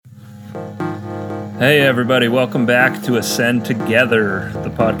Hey, everybody, welcome back to Ascend Together, the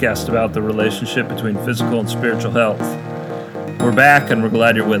podcast about the relationship between physical and spiritual health. We're back and we're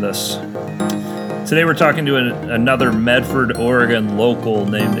glad you're with us. Today we're talking to another Medford, Oregon local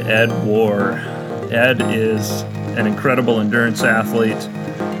named Ed War. Ed is an incredible endurance athlete,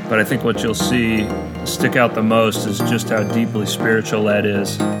 but I think what you'll see stick out the most is just how deeply spiritual Ed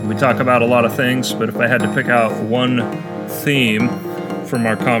is. We talk about a lot of things, but if I had to pick out one theme from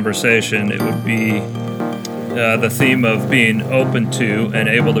our conversation, it would be the theme of being open to and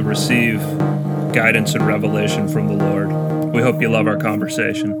able to receive guidance and revelation from the Lord. We hope you love our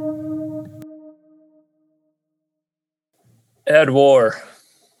conversation. Ed War,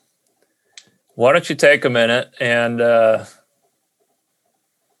 why don't you take a minute and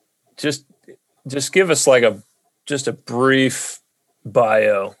just give us like just a brief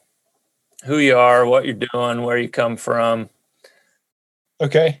bio, who you are, what you're doing, where you come from.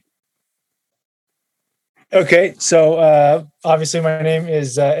 Okay. So obviously my name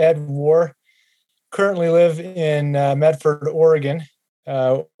is Ed War. Currently live in Medford, Oregon.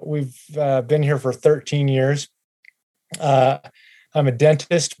 We've been here for 13 years. I'm a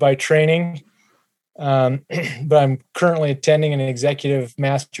dentist by training, but I'm currently attending an executive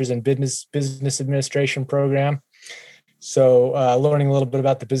master's in business administration program. So learning a little bit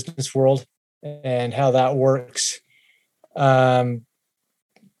about the business world and how that works.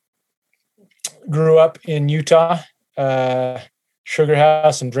 Grew up in Utah, Sugar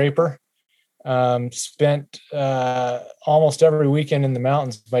House and Draper. Spent almost every weekend in the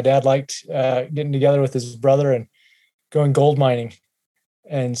mountains. My dad liked getting together with his brother and going gold mining.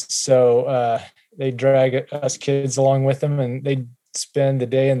 And so they'd drag us kids along with them, and they'd spend the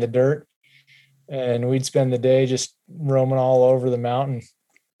day in the dirt. And we'd spend the day just roaming all over the mountain.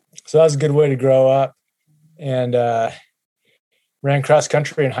 So that was a good way to grow up. And ran cross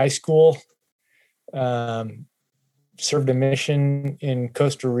country in high school. Served a mission in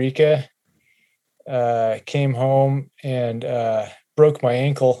Costa Rica, came home and broke my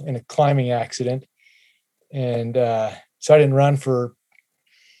ankle in a climbing accident. And so I didn't run for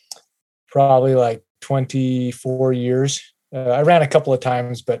probably like 24 years. I ran a couple of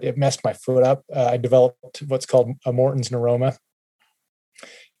times, but it messed my foot up. I developed what's called a Morton's neuroma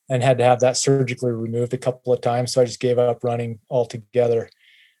and had to have that surgically removed a couple of times. So I just gave up running altogether.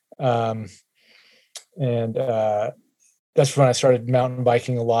 And that's when I started mountain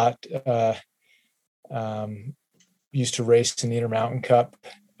biking a lot. Used to race in the Intermountain Cup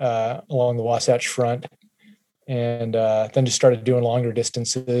along the Wasatch Front, and then just started doing longer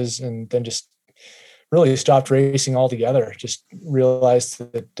distances, and then just really stopped racing altogether. Just realized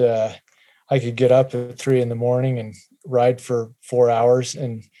that I could get up at 3 a.m. and ride for 4 hours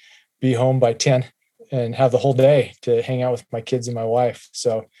and be home by 10 and have the whole day to hang out with my kids and my wife.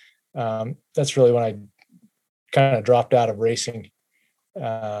 So that's really when I kind of dropped out of racing.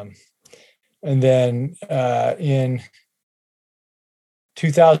 And then in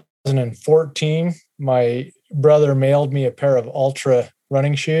 2014, my brother mailed me a pair of Ultra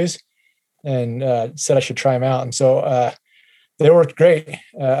running shoes and said I should try them out. And so they worked great.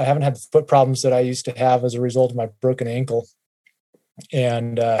 I haven't had the foot problems that I used to have as a result of my broken ankle.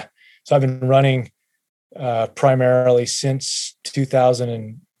 And so I've been running primarily since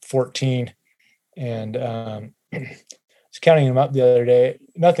 2014. And I was counting them up the other day.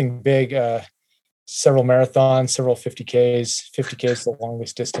 Nothing big, several marathons, several 50Ks. 50K is the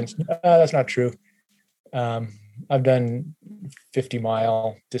longest distance. That's not true. I've done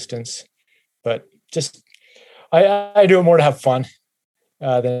 50-mile distance, but just I do it more to have fun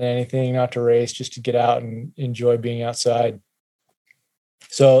than anything, not to race, just to get out and enjoy being outside.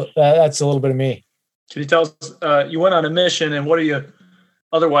 So that's a little bit of me. Can you tell us, you went on a mission, and what are you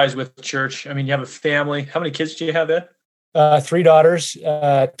otherwise with the church? I mean, you have a family. How many kids do you have, Ed? 3 daughters,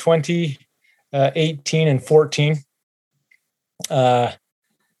 20, 18, and 14.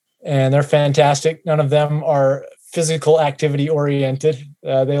 And they're fantastic. None of them are physical activity oriented.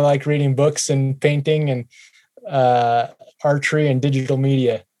 They like reading books and painting and archery and digital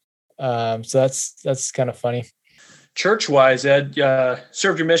media. So that's kind of funny. Church-wise, Ed,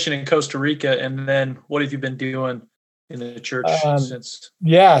 served your mission in Costa Rica, and then what have you been doing in the church since?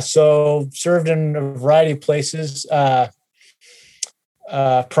 Yeah, so served in a variety of places.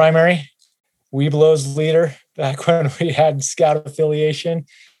 Primary, Webelo's leader back when we had Scout affiliation.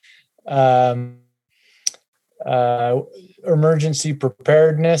 Emergency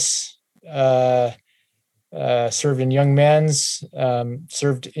preparedness. Served in Young Men's.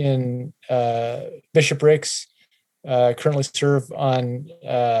 Served in bishoprics. Currently serve on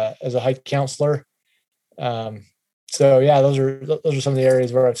as a hike counselor. So yeah, those are some of the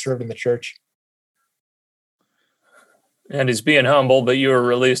areas where I've served in the church. And he's being humble, but you were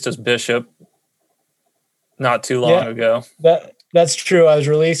released as bishop not too long ago. That's true. I was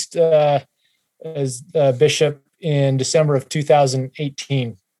released as bishop in December of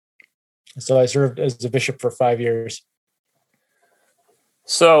 2018. So I served as a bishop for 5 years.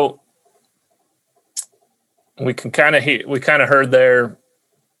 So we kind of heard there,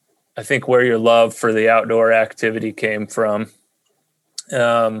 I think, where your love for the outdoor activity came from.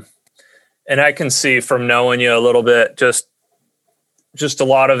 And I can see from knowing you a little bit, just a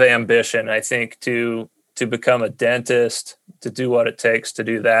lot of ambition, I think, to become a dentist, to do what it takes to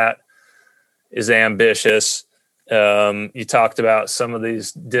do that is ambitious. You talked about some of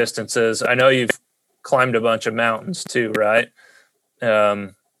these distances. I know you've climbed a bunch of mountains too, right?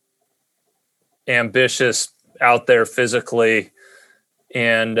 Ambitious out there physically.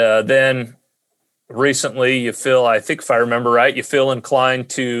 And then recently you feel, I think if I remember right, you feel inclined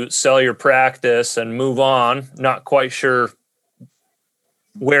to sell your practice and move on. Not quite sure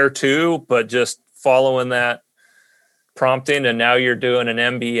where to, but just following that prompting. And now you're doing an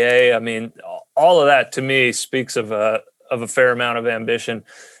MBA. I mean, all of that to me speaks of a fair amount of ambition.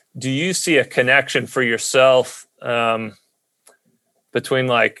 Do you see a connection for yourself between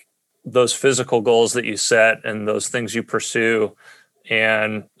like those physical goals that you set and those things you pursue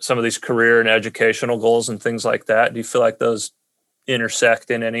and some of these career and educational goals and things like that? Do you feel like those intersect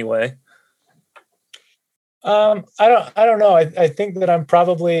in any way? I don't know. I think that I'm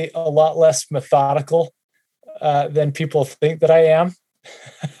probably a lot less methodical than people think that I am.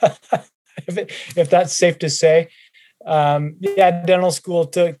 if that's safe to say. Dental school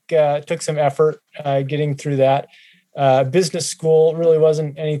took some effort getting through that. Business school really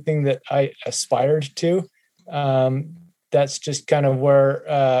wasn't anything that I aspired to. That's just kind of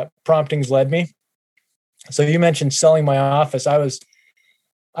where promptings led me. So you mentioned selling my office. I was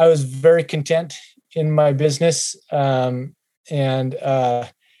very content in my business. And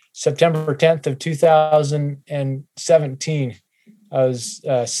September 10th of 2017, I was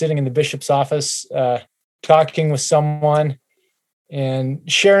sitting in the bishop's office, talking with someone and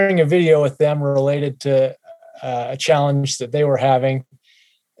sharing a video with them related to a challenge that they were having,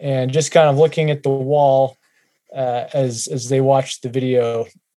 and just kind of looking at the wall as they watched the video.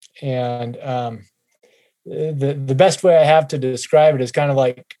 And the best way I have to describe it is kind of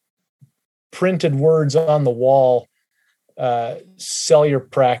like printed words on the wall, sell your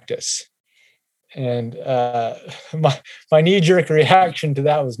practice. And my knee-jerk reaction to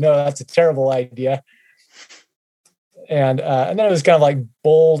that was, no, that's a terrible idea. And then it was kind of like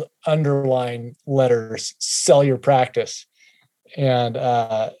bold underline letters, sell your practice. And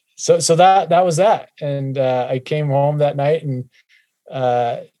so that was that. And I came home that night and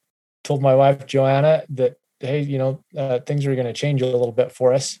told my wife, Joanna, that, hey, things are going to change a little bit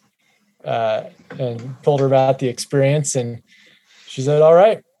for us. And told her about the experience, and she said, all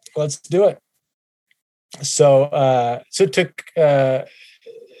right, let's do it. So it took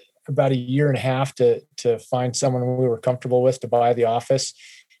about a year and a half to find someone we were comfortable with to buy the office.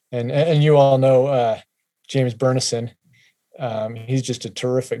 And you all know James Bernison. He's just a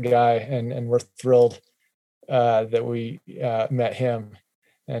terrific guy, and we're thrilled that we met him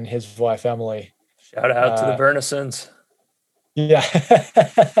and his wife, Emily. Shout out to the Bernisons. Yeah.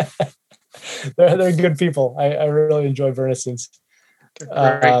 They're good people. I really enjoy Bernisons.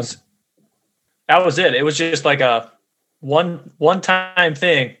 That was it. It was just like a one-time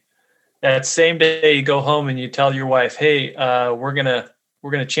thing. That same day you go home and you tell your wife, hey, we're gonna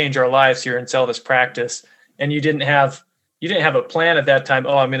change our lives here and sell this practice. And you didn't have a plan at that time.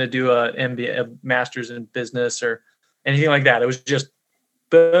 Oh, I'm gonna do a MBA, a master's in business or anything like that. It was just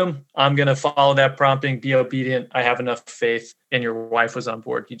boom, I'm gonna follow that prompting, be obedient. I have enough faith, and your wife was on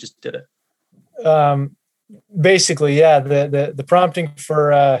board. You just did it. Basically, yeah. The prompting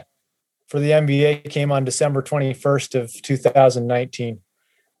for the MBA came on December 21st of 2019.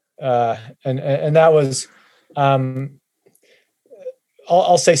 And that was,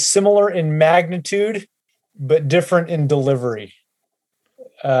 I'll say similar in magnitude, but different in delivery.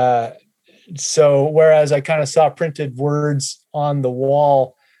 So whereas I kind of saw printed words on the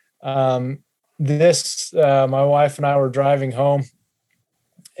wall, my wife and I were driving home,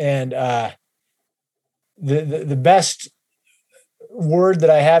 and the best word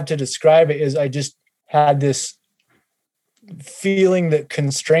that I have to describe it is I just had this feeling that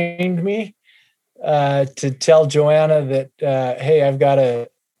constrained me to tell Joanna that, hey, I've got to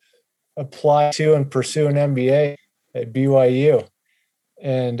apply to and pursue an MBA at BYU.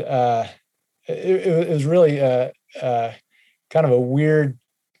 And it was really kind of a weird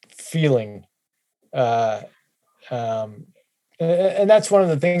feeling. And that's one of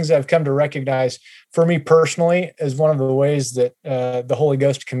the things I've come to recognize for me personally as one of the ways that the Holy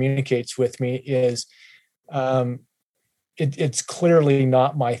Ghost communicates with me is it's clearly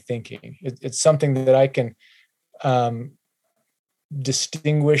not my thinking. It's something that I can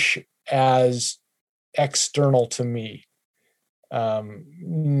distinguish as external to me,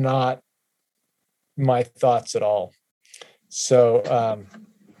 not my thoughts at all. So,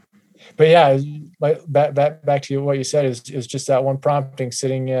 but yeah, back to what you said is just that one prompting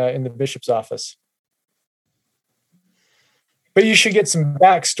sitting in the bishop's office. But you should get some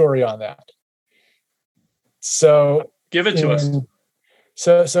backstory on that. So give it to us.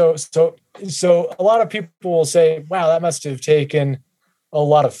 So a lot of people will say, wow, that must have taken a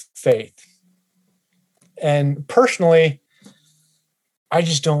lot of faith. And personally, I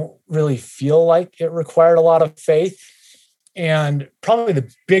just don't really feel like it required a lot of faith. And probably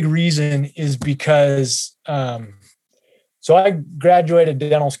the big reason is because, so I graduated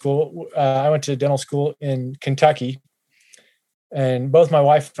dental school. I went to dental school in Kentucky, and both my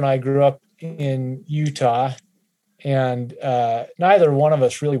wife and I grew up in Utah, and neither one of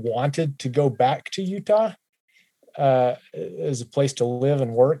us really wanted to go back to Utah as a place to live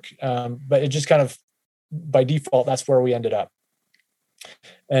and work. But it just kind of, by default, that's where we ended up.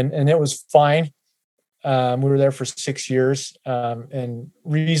 And it was fine. We were there for 6 years, and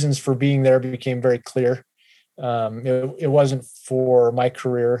reasons for being there became very clear. It wasn't for my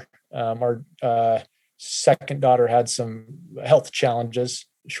career. Our second daughter had some health challenges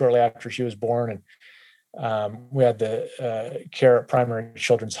shortly after she was born, and we had the care at Primary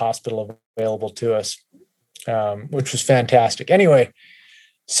Children's Hospital available to us, which was fantastic. Anyway,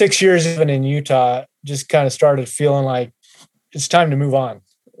 6 years even in Utah, just kind of started feeling like it's time to move on,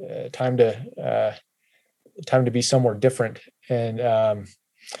 time to be somewhere different. And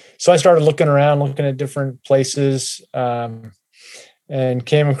so I started looking around, looking at different places, and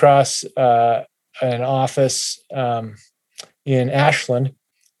came across an office in Ashland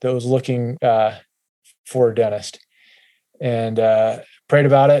that was looking for a dentist, and prayed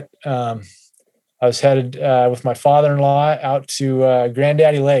about it. I was headed with my father-in-law out to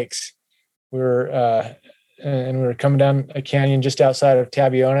Granddaddy Lakes. We were coming down a canyon just outside of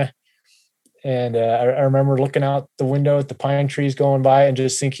Tabiona. And I remember looking out the window at the pine trees going by and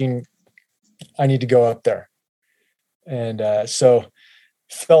just thinking, I need to go up there. And so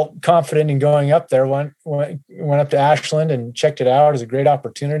felt confident in going up there, went up to Ashland and checked it out. It was a great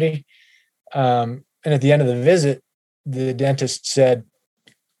opportunity. And at the end of the visit, the dentist said,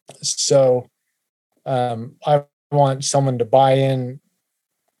 so I want someone to buy in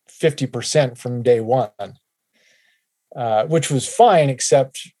 50% from day one, which was fine,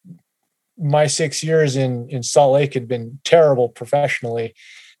 except my 6 years in Salt Lake had been terrible professionally,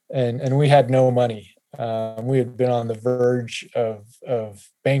 and we had no money. We had been on the verge of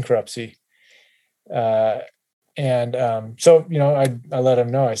bankruptcy. So, I let him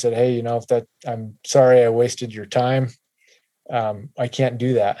know. I said, hey, I'm sorry I wasted your time. I can't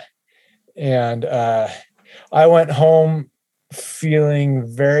do that. And I went home feeling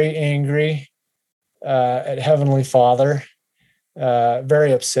very angry at Heavenly Father,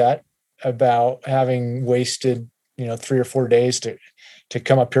 very upset about having wasted 3 or 4 days to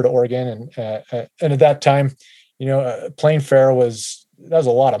come up here to Oregon, and at that time, plane fare was a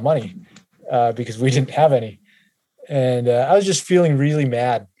lot of money because we didn't have any, and I was just feeling really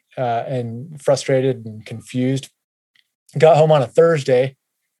mad and frustrated and confused. Got home on a Thursday,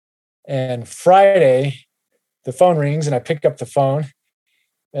 and Friday the phone rings, and I pick up the phone,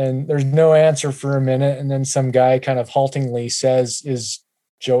 and there's no answer for a minute, and then some guy kind of haltingly says, "Is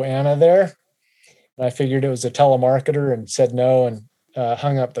Joanna there?" And I figured it was a telemarketer and said no, and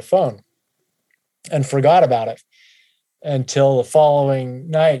hung up the phone and forgot about it until the following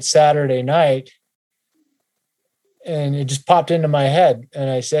night, Saturday night. And it just popped into my head. And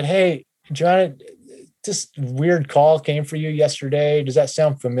I said, hey, Joanna, this weird call came for you yesterday. Does that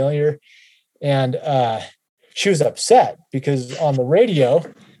sound familiar? And she was upset because on the radio,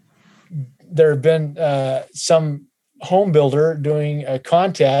 there had been some home builder doing a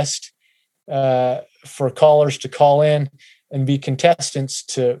contest for callers to call in and be contestants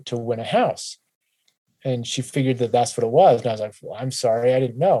to win a house. And she figured that that's what it was. And I was like, well, I'm sorry, I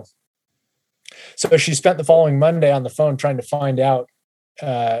didn't know. So she spent the following Monday on the phone trying to find out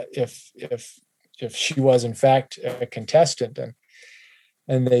if she was in fact a contestant.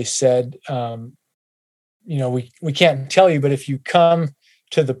 And they said, we can't tell you, but if you come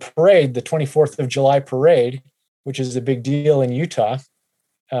to the parade, the 24th of July parade, which is a big deal in Utah,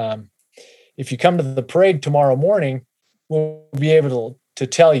 if you come to the parade tomorrow morning, we'll be able to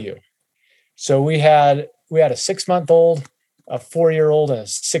tell you. So we had we had a 6-month-old, a 4-year-old, and a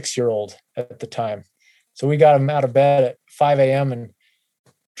 6-year-old at the time. So we got them out of bed at 5 a.m. and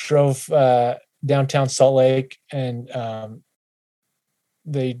drove downtown Salt Lake, and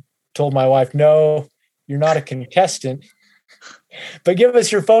they told my wife, "No, you're not a contestant, but give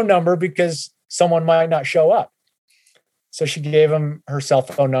us your phone number because someone might not show up." So she gave him her cell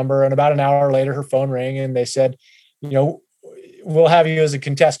phone number, and about an hour later, her phone rang, and they said, "We'll have you as a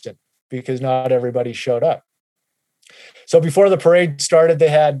contestant because not everybody showed up." So before the parade started, they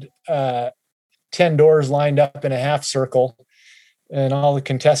had 10 doors lined up in a half circle, and all the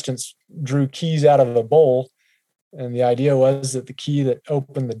contestants drew keys out of a bowl. And the idea was that the key that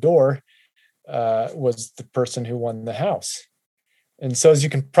opened the door was the person who won the house. And so, as you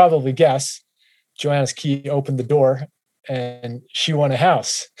can probably guess, Joanna's key opened the door and she won a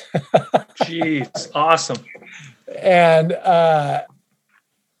house. Jeez, awesome. And, I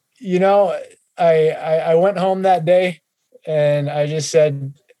went home that day and I just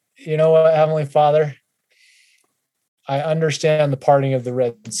said, "You know what, Heavenly Father, I understand the parting of the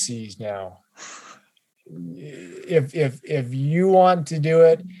Red Seas now. If you want to do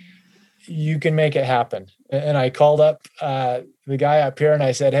it, you can make it happen." And I called up the guy up here and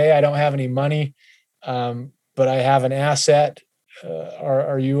I said, "Hey, I don't have any money, but I have an asset.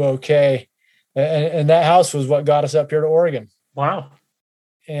 Are you okay?" And that house was what got us up here to Oregon. Wow.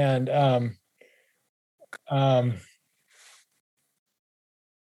 And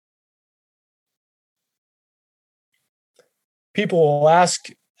people will ask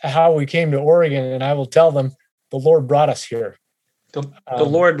how we came to Oregon, and I will tell them the Lord brought us here. The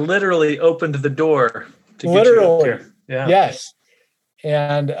Lord literally opened the door to get literally, you up here. Yeah. Yes.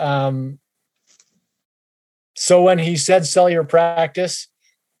 And so when he said, "Sell your practice,"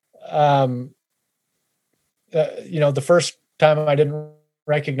 the first time I didn't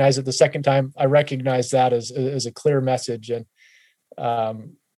recognize it. The second time I recognized that as a clear message, and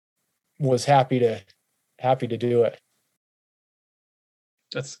was happy to do it.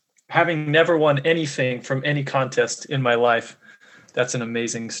 That's, having never won anything from any contest in my life, that's an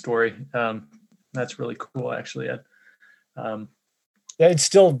amazing story. That's really cool, actually. It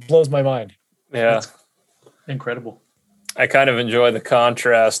still blows my mind. Yeah. That's incredible. I kind of enjoy the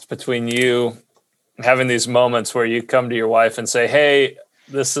contrast between you having these moments where you come to your wife and say, "Hey,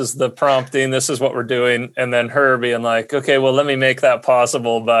 this is the prompting, this is what we're doing," and then her being like, "Okay, well, let me make that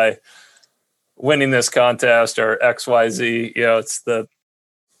possible by winning this contest or XYZ." It's the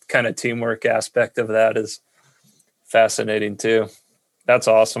kind of teamwork aspect of that is fascinating too. That's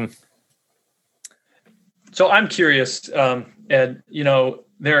awesome. So I'm curious, Ed,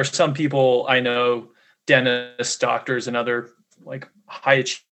 there are some people I know, dentists, doctors, and other like high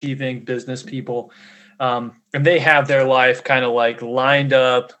achieving business people. And they have their life kind of like lined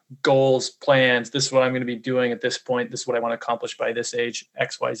up, goals, plans. This is what I'm going to be doing at this point. This is what I want to accomplish by this age,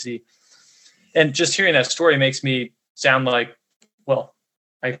 XYZ. And just hearing that story makes me sound like, well,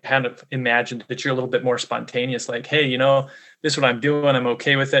 I kind of imagined that you're a little bit more spontaneous, like, "Hey, this is what I'm doing. I'm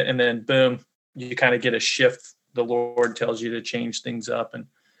okay with it." And then boom, you kind of get a shift. The Lord tells you to change things up and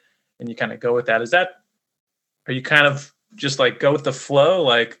you kind of go with that. Are you kind of just like go with the flow?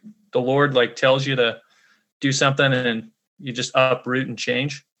 Like the Lord like tells you to do something and you just uproot and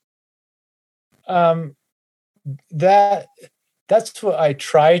change? That's what I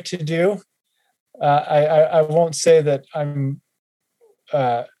try to do. I won't say that I'm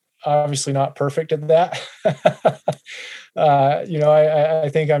obviously not perfect at that. I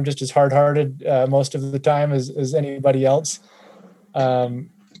think I'm just as hard-hearted most of the time as anybody else in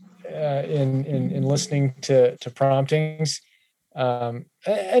listening to promptings. I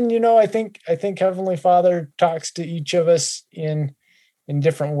think Heavenly Father talks to each of us in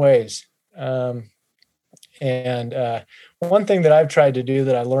different ways. And one thing that I've tried to do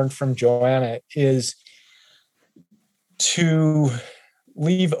that I learned from Joanna is to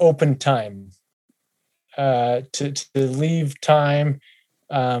leave open time, to leave time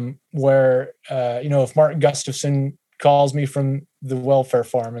where, if Mark Gustafson calls me from the welfare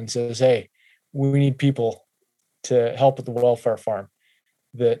farm and says, "Hey, we need people to help at the welfare farm,"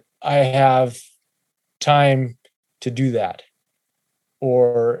 that I have time to do that.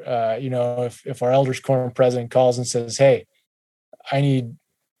 Or, if our elders quorum president calls and says, "Hey, I need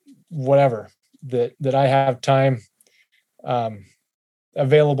whatever," that I have time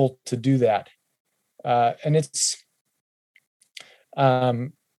available to do that. And it's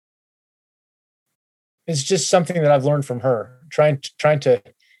just something that I've learned from her, trying to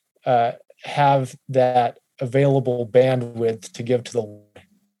have that available bandwidth to give to the Lord.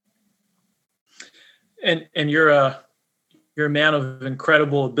 And you're a man of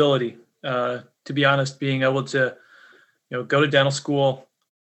incredible ability. to be honest, being able to, go to dental school,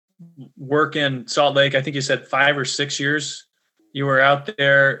 work in Salt Lake. I think you said 5 or 6 years you were out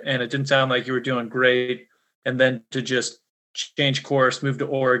there, and it didn't sound like you were doing great. And then to just change course, move to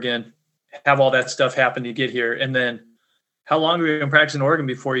Oregon, have all that stuff happen to get here. And then how long were you in practice in Oregon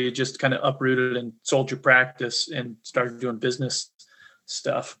before you just kind of uprooted and sold your practice and started doing business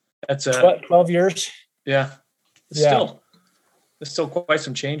stuff? That's 12 years. Yeah. It's still quite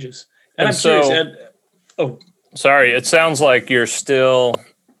some changes. And I'm so, curious, Ed, sorry, it sounds like you're still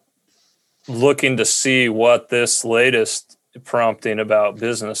looking to see what this latest prompting about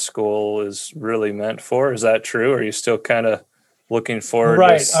business school is really meant for. Is that true? Or are you still kind of looking forward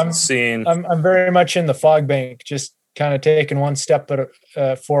to seeing? I'm very much in the fog bank, just kind of taking one step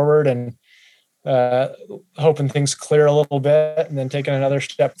forward and hoping things clear a little bit, and then taking another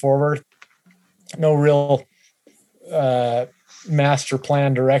step forward. No real master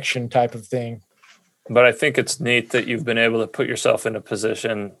plan direction type of thing. But I think it's neat that you've been able to put yourself in a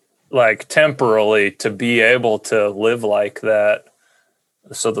position, like temporarily, to be able to live like that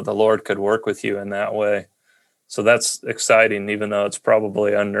so that the Lord could work with you in that way. So that's exciting, even though it's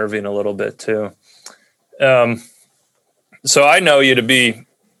probably unnerving a little bit too. So I know you to be,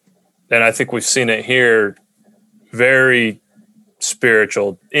 and I think we've seen it here, very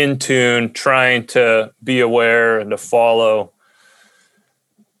spiritual, in tune, trying to be aware and to follow.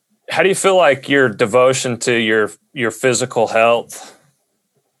 How do you feel like your devotion to your physical health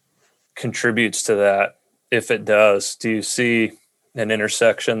contributes to that? If it does, do you see an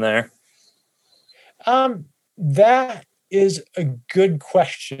intersection there? That is a good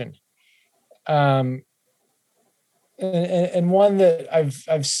question. And one that I've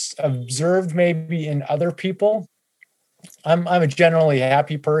observed maybe in other people. I'm a generally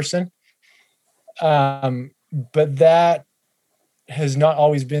happy person. But that has not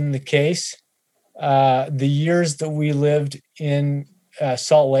always been the case. The years that we lived in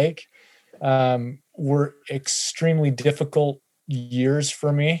Salt Lake were extremely difficult years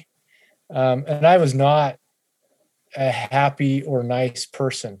for me. And I was not a happy or nice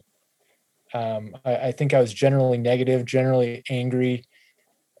person. I think I was generally negative, generally angry.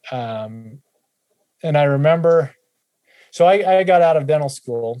 And I remember, so I got out of dental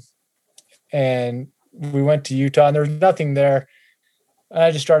school and we went to Utah, and there was nothing there.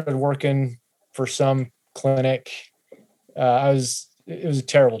 I just started working for some clinic. It was a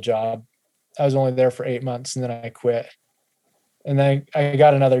terrible job. I was only there for 8 months, and then I quit. And then I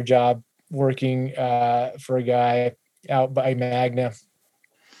got another job working for a guy out by Magna,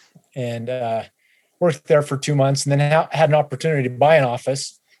 and worked there for 2 months, and then had an opportunity to buy an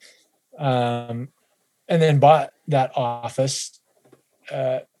office, and then bought that office.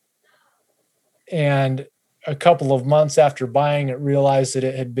 And a couple of months after buying it, realized that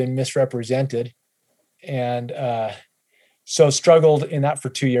it had been misrepresented, and so struggled in that for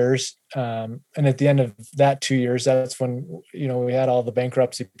 2 years. And at the end of that 2 years, that's when we had all the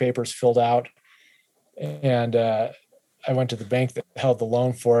bankruptcy papers filled out, and I went to the bank that held the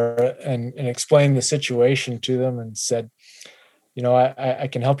loan for it and explained the situation to them and said, I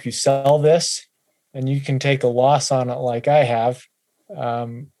can help you sell this, and you can take a loss on it like I have,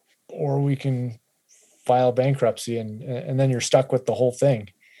 or we can file bankruptcy, and then you're stuck with the whole thing.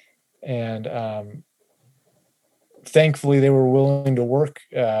 And thankfully they were willing to work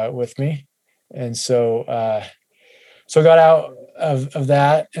with me. And so got out of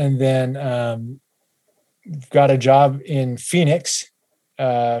that, and then got a job in Phoenix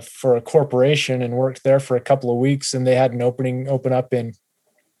for a corporation, and worked there for a couple of weeks. And they had an open up in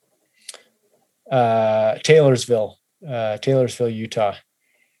Taylorsville, Utah.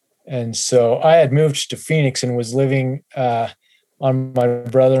 And so I had moved to Phoenix and was living on my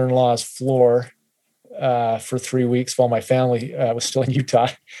brother-in-law's floor for 3 weeks while my family was still in Utah.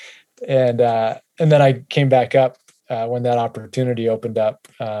 And then I came back up when that opportunity opened up.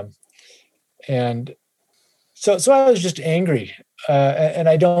 And so I was just angry. And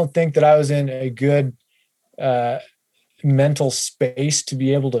I don't think that I was in a good mental space to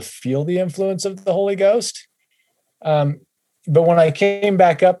be able to feel the influence of the Holy Ghost. But when I came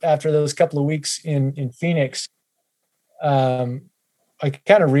back up after those couple of weeks in Phoenix, I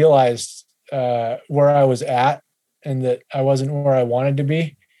kind of realized where I was at, and that I wasn't where I wanted to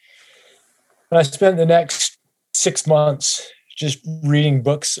be. And I spent the next 6 months just reading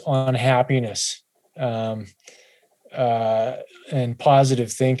books on happiness, and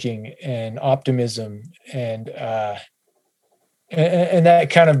positive thinking and optimism. And that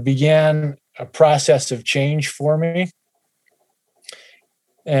kind of began a process of change for me.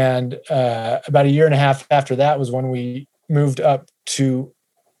 And about a year and a half after that was when we moved up to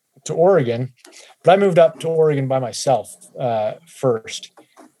to Oregon, but I moved up to Oregon by myself first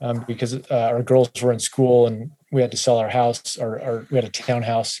because our girls were in school and we had to sell our house, or we had a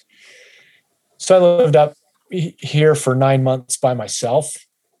townhouse. So I lived up here for 9 months by myself.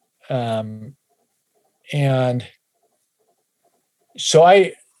 And so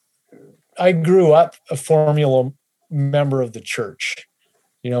I grew up a formula member of the church.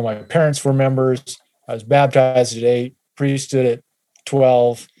 My parents were members. I was baptized at 8, priesthood at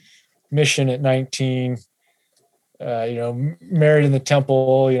 12, mission at 19, married in the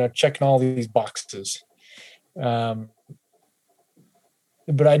temple, checking all these boxes. But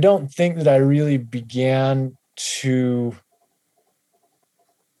I don't think that I really began to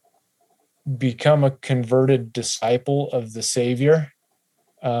become a converted disciple of the Savior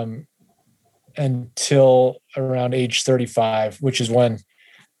until around age 35, which is when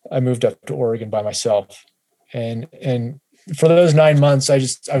I moved up to Oregon by myself. And for those 9 months, I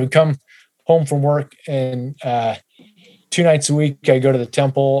would come home from work, and 2 nights a week I go to the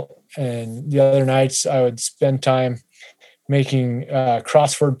temple, and the other nights I would spend time making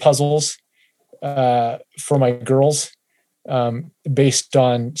crossword puzzles for my girls based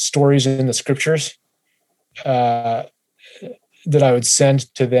on stories in the scriptures that I would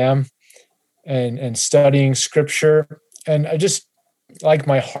send to them, and studying scripture. And I just, like,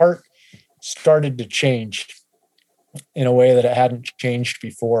 my heart started to change in a way that it hadn't changed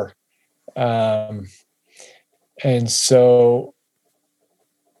before. And so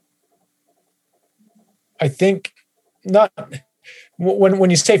I think when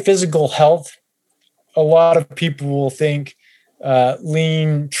you say physical health, a lot of people will think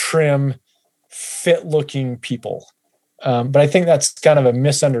lean, trim, fit-looking people. But I think that's kind of a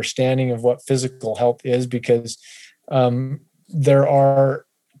misunderstanding of what physical health is, because there are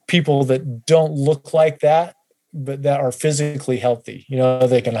people that don't look like that, but that are physically healthy.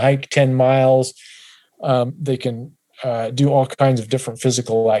 They can hike 10 miles. They can do all kinds of different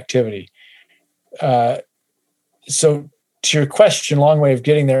physical activity. So to your question, long way of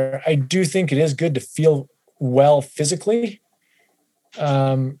getting there, I do think it is good to feel well physically,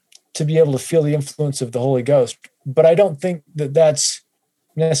 to be able to feel the influence of the Holy Ghost. But I don't think that that's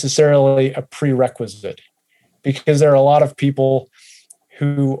necessarily a prerequisite, because there are a lot of people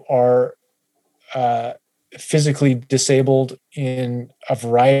who are physically disabled in a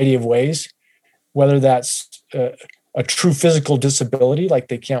variety of ways, whether that's a true physical disability, like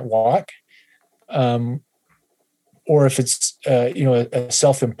they can't walk, or if it's a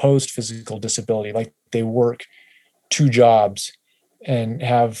self-imposed physical disability, like they work 2 jobs and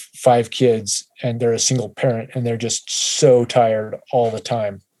have 5 kids and they're a single parent and they're just so tired all the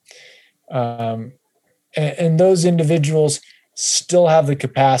time. And those individuals still have the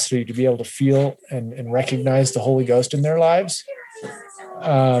capacity to be able to feel and recognize the Holy Ghost in their lives.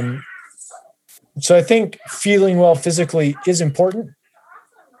 So I think feeling well physically is important,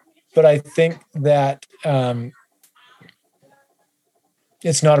 but I think that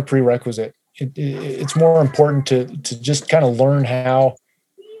it's not a prerequisite. It's more important to just kind of learn how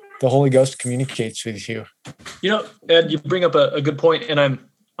the Holy Ghost communicates with you. Ed, you bring up a good point, and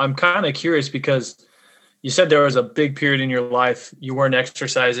I'm kind of curious, because you said there was a big period in your life you weren't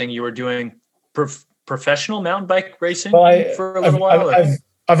exercising, you were doing professional mountain bike racing for a little while.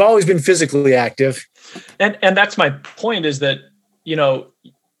 I've always been physically active, and that's my point, is that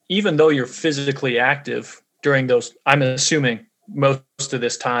even though you're physically active during those, I'm assuming most of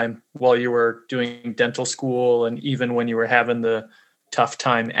this time while you were doing dental school, and even when you were having the tough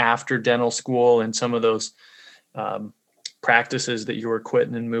time after dental school and some of those practices that you were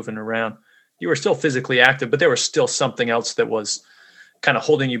quitting and moving around, you were still physically active, but there was still something else that was kind of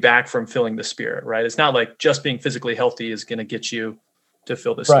holding you back from filling the Spirit, right? It's not like just being physically healthy is going to get you to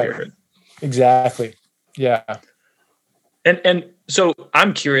fill the Spirit. Right. Exactly. Yeah. And so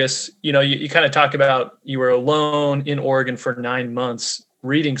I'm curious, you kind of talk about you were alone in Oregon for 9 months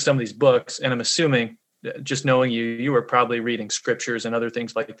reading some of these books. And I'm assuming, just knowing you were probably reading scriptures and other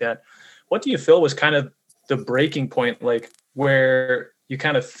things like that. What do you feel was kind of the breaking point, like where you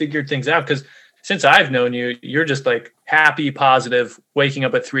kind of figured things out? Because since I've known you, you're just like happy, positive, waking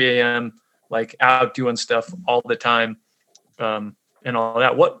up at 3 a.m., like out doing stuff all the time, and all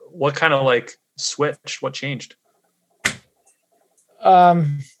that. What kind of like switched? What changed?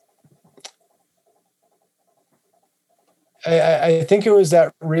 I think it was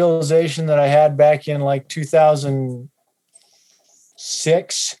that realization that I had back in like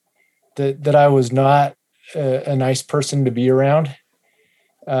 2006 that I was not a nice person to be around.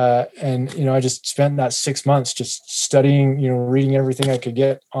 And I just spent that 6 months just studying, reading everything I could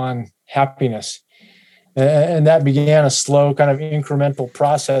get on happiness. And that began a slow kind of incremental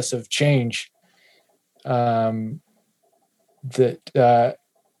process of change. That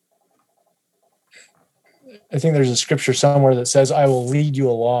I think there's a scripture somewhere that says, "I will lead you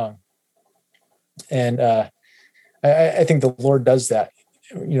along." And I think the Lord does that.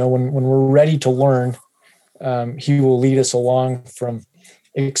 When we're ready to learn, He will lead us along from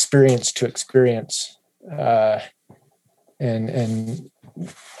experience to experience, and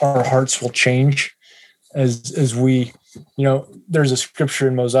our hearts will change as we. There's a scripture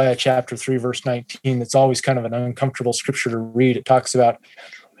in Mosiah chapter 3, verse 19. That's always kind of an uncomfortable scripture to read. It talks about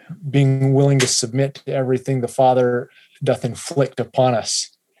being willing to submit to everything the Father doth inflict upon us.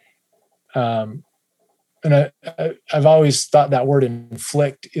 And I've always thought that word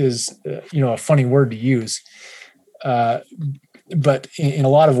inflict is, a funny word to use. But in a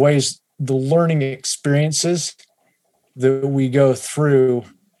lot of ways, the learning experiences that we go through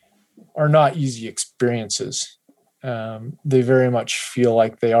are not easy experiences. They very much feel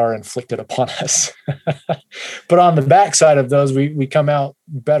like they are inflicted upon us. But on the backside of those, we come out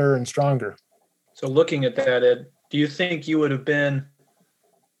better and stronger. So looking at that, Ed, do you think you would have been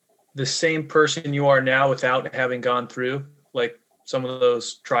the same person you are now without having gone through like some of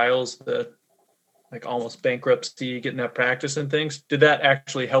those trials, that like almost bankruptcy, getting that practice and things? Did that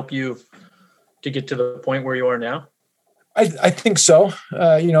actually help you to get to the point where you are now? I think so.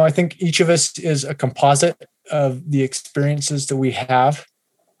 I think each of us is a composite of the experiences that we have.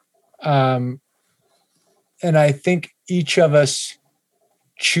 And I think each of us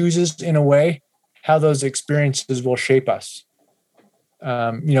chooses in a way how those experiences will shape us.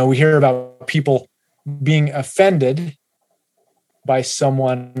 We hear about people being offended by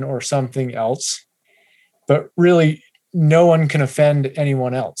someone or something else, but really no one can offend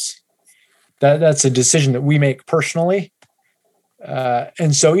anyone else. That's a decision that we make personally.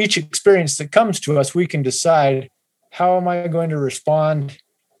 And so each experience that comes to us, we can decide, how am I going to respond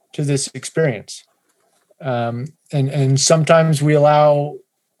to this experience? And sometimes we allow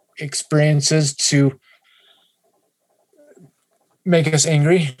experiences to make us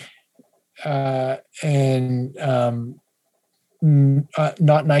angry and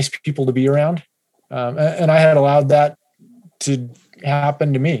not nice people to be around. And I had allowed that to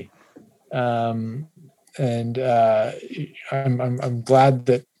happen to me. I'm glad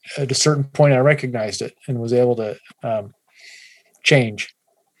that at a certain point I recognized it and was able to change.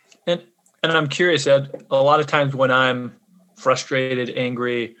 And I'm curious, Ed, a lot of times when I'm frustrated,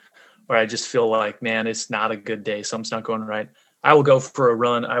 angry, or I just feel like, man, it's not a good day, something's not going right, I will go for a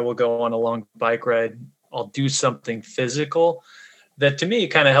run. I will go on a long bike ride. I'll do something physical that to me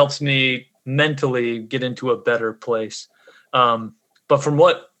kind of helps me mentally get into a better place. But from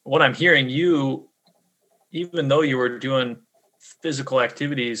what I'm hearing, you, even though you were doing physical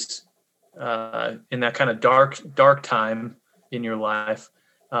activities in that kind of dark time in your life,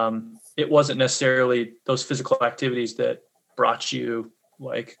 it wasn't necessarily those physical activities that brought you,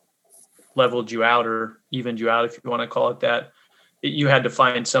 like, leveled you out or evened you out, if you want to call it that. You had to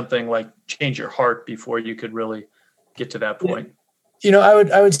find something like change your heart before you could really get to that point.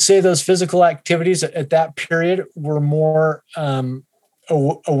 I would say those physical activities at that period were more a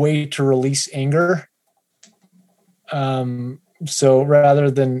way to release anger. So rather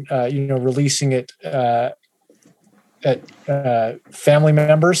than releasing it at family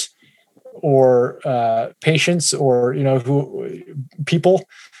members or patients or people,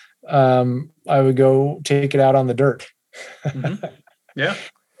 I would go take it out on the dirt. Mm-hmm. Yeah.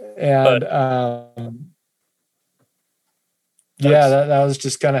 And that was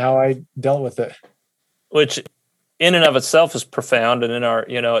just kind of how I dealt with it. Which in and of itself is profound. And in our,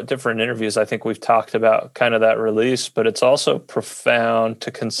 at different interviews, I think we've talked about kind of that release, but it's also profound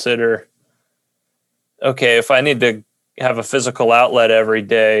to consider, okay, if I need to have a physical outlet every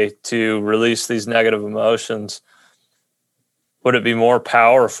day to release these negative emotions, would it be more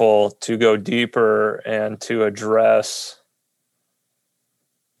powerful to go deeper and to address,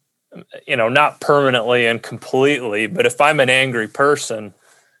 not permanently and completely, but if I'm an angry person,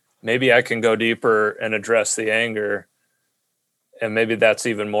 maybe I can go deeper and address the anger. And maybe that's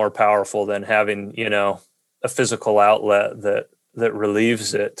even more powerful than having, a physical outlet that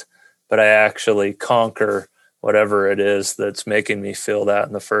relieves it, but I actually conquer whatever it is that's making me feel that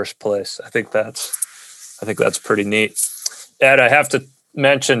in the first place. I think that's pretty neat. Ed, I have to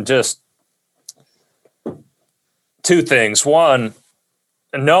mention just two things. One,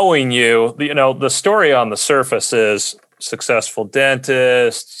 knowing you, the story on the surface is successful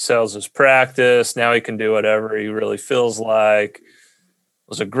dentist, sells his practice. Now he can do whatever he really feels like.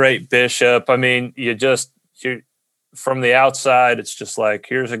 Was a great bishop. I mean, you from the outside, it's just like,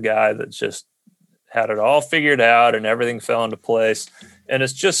 here's a guy that just had it all figured out and everything fell into place. And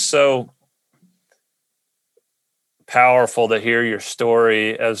it's just so powerful to hear your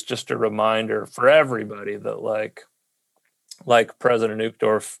story as just a reminder for everybody that like President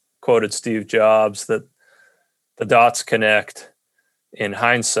Uchtdorf quoted Steve Jobs, that the dots connect in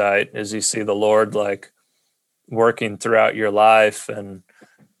hindsight as you see the Lord like working throughout your life, and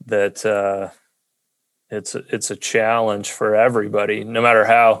that it's a challenge for everybody, no matter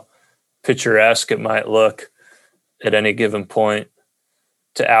how picturesque it might look at any given point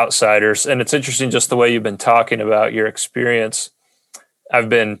to outsiders. And it's interesting just the way you've been talking about your experience. I've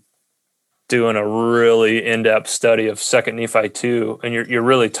been doing a really in-depth study of 2 Nephi 2, and you're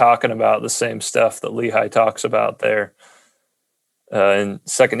really talking about the same stuff that Lehi talks about there. In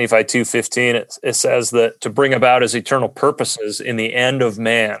 2 Nephi 2:15, it says that to bring about his eternal purposes in the end of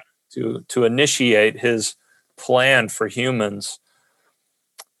man, to initiate his plan for humans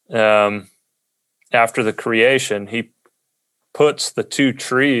after the creation, he puts the two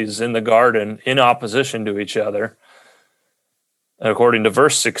trees in the garden in opposition to each other, according to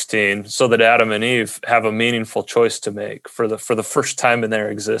verse 16, so that Adam and Eve have a meaningful choice to make. For the first time in their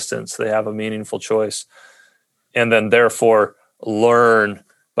existence, they have a meaningful choice, and then therefore learn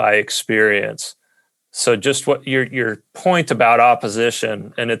by experience. So just what your point about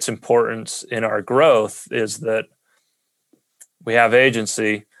opposition and its importance in our growth is that we have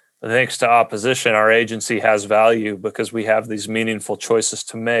agency. Thanks to opposition, our agency has value because we have these meaningful choices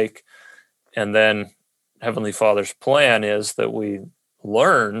to make. And then Heavenly Father's plan is that we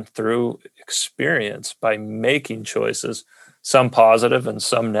learn through experience by making choices, some positive and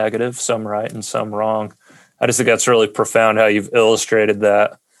some negative, some right and some wrong. I just think that's really profound how you've illustrated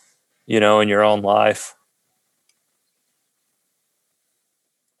that, in your own life.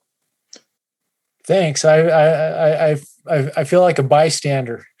 Thanks. I feel like a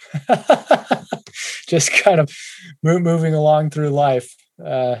bystander, just kind of moving along through life.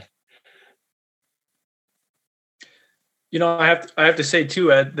 I have to say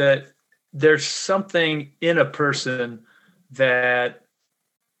too, Ed, that there's something in a person that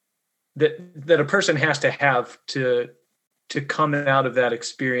a person has to have to come out of that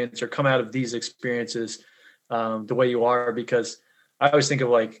experience or come out of these experiences the way you are, because I always think of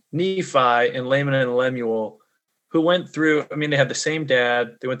like Nephi and Laman and Lemuel, who went through, they had the same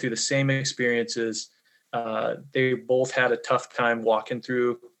dad, they went through the same experiences. They both had a tough time walking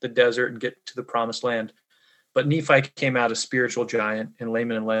through the desert and get to the promised land. But Nephi came out a spiritual giant, and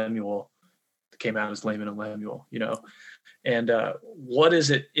Laman and Lemuel came out as Laman and Lemuel, And what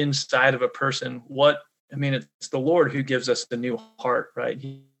is it inside of a person? It's the Lord who gives us the new heart, right?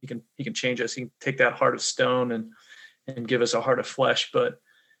 He can change us. He can take that heart of stone and give us a heart of flesh. But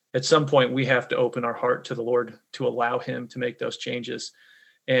at some point, we have to open our heart to the Lord to allow him to make those changes.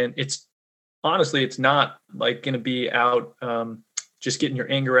 And it's not like going to be out just getting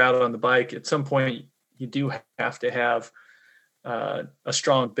your anger out on the bike. At some point, you do have to have a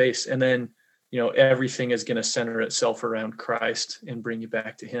strong base. And then, everything is going to center itself around Christ and bring you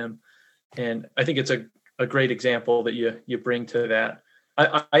back to him. And I think it's a great example that you bring to that.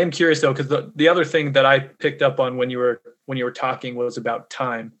 I am curious though, because the other thing that I picked up on when you were talking was about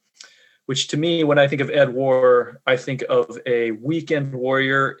time, which to me, when I think of Ed Warr, I think of a weekend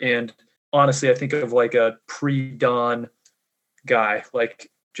warrior. And honestly, I think of like a pre-dawn guy.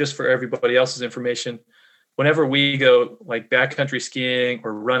 Like, just for everybody else's information, whenever we go like backcountry skiing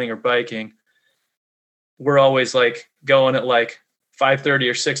or running or biking, we're always like going at like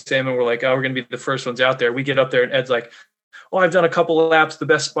 5:30 or 6 a.m. and we're like, oh, we're going to be the first ones out there. We get up there and Ed's like, oh, I've done a couple of laps. The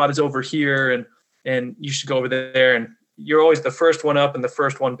best spot is over here. And you should go over there. And you're always the first one up and the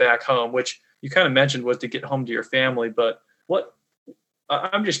first one back home, which you kind of mentioned was to get home to your family. But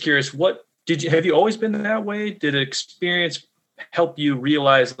I'm just curious, have you always been that way? Did experience help you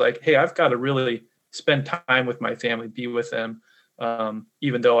realize like, hey, I've got to really spend time with my family, be with them,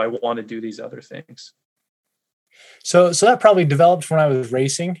 even though I want to do these other things? So that probably developed when I was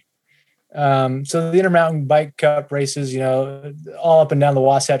racing. So the Intermountain Bike Cup races, all up and down the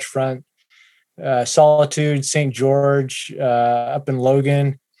Wasatch Front, Solitude, St. George, up in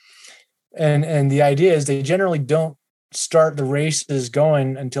Logan. And the idea is they generally don't start the races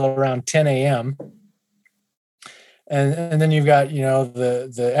going until around 10 a.m. And then you've got,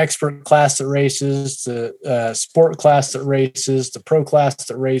 the expert class that races, the sport class that races, the pro class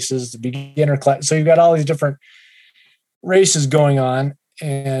that races, the beginner class. So you've got all these different races going on.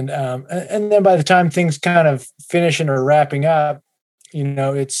 And then by the time things kind of finishing or wrapping up,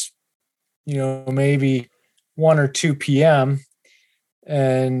 it's, maybe 1 or 2 p.m.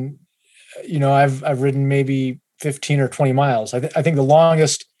 And, I've ridden maybe 15 or 20 miles. I think the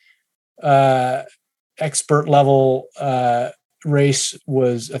longest expert level race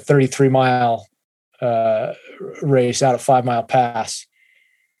was a 33-mile race out of 5 Mile Pass.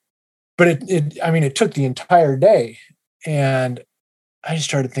 But it took the entire day. And I just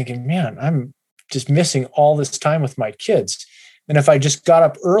started thinking, man, I'm just missing all this time with my kids. And if I just got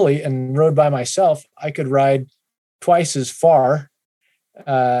up early and rode by myself, I could ride twice as far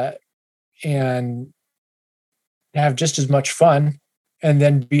and have just as much fun, and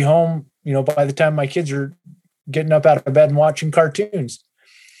then be home, by the time my kids are getting up out of bed and watching cartoons.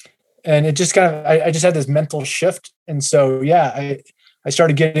 And it just kind of, I just had this mental shift. And so, I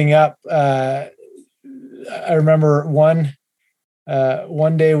started getting up. I remember one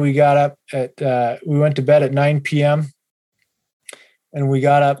day we got up we went to bed at 9 p.m. and we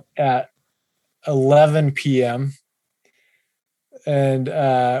got up at 11 p.m. and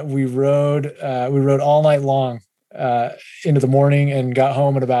we rode all night long into the morning, and got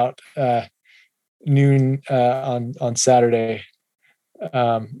home at about noon on Saturday.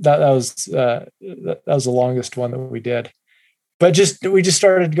 That was the longest one that we did. But we just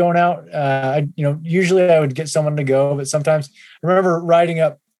started going out. Usually I would get someone to go, but sometimes I remember riding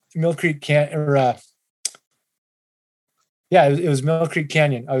up Mill Creek it was Mill Creek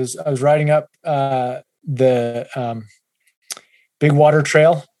Canyon. I was riding up the Big Water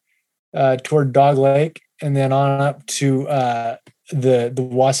Trail toward Dog Lake, and then on up to the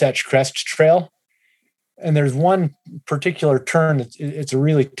Wasatch Crest Trail. And there's one particular turn. It's a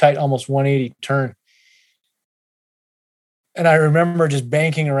really tight, almost 180 turn. And I remember just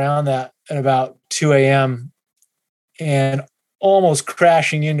banking around that at about 2 a.m. and almost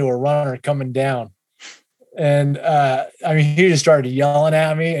crashing into a runner coming down. And he just started yelling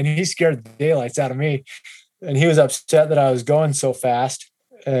at me, and he scared the daylights out of me. And he was upset that I was going so fast.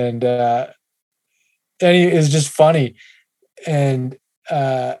 And it was just funny. And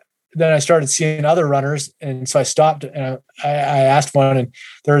then I started seeing other runners. And so I stopped, and I asked one, and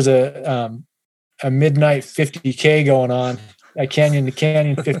there was a midnight 50K going on, a canyon to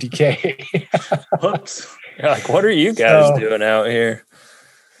canyon 50K. Whoops. You're like, what are you guys doing out here?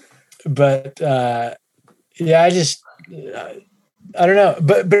 But I don't know.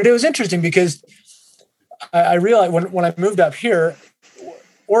 But it was interesting because I realized when I moved up here,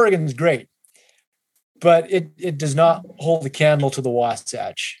 Oregon's great, but it does not hold the candle to the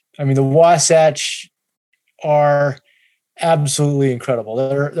Wasatch. I mean, the Wasatch are absolutely incredible.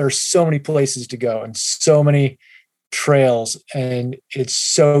 There are so many places to go and so many trails, and it's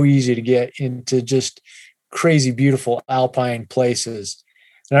so easy to get into just crazy, beautiful alpine places.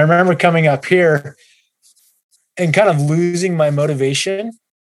 And I remember coming up here and kind of losing my motivation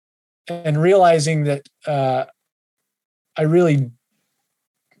and realizing that I really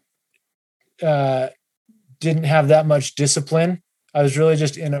didn't have that much discipline. I was really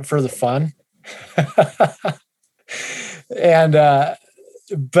just in it for the fun. And, but,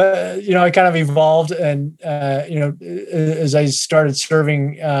 I kind of evolved, and, as I started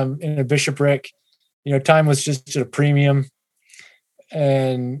serving in a bishopric, time was just at a premium.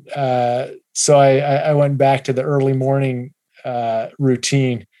 And so I went back to the early morning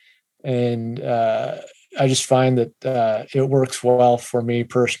routine, and I just find that it works well for me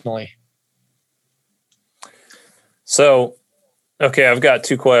personally. So, okay, I've got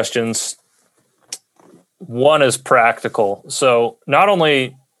two questions. One is practical. So not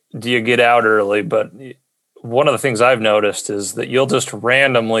only do you get out early, but one of the things I've noticed is that you'll just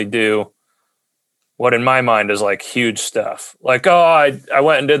randomly do what in my mind is like huge stuff. Like, I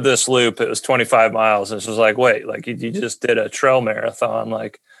went and did this loop. It was 25 miles. And it's just like, wait, like you just did a trail marathon,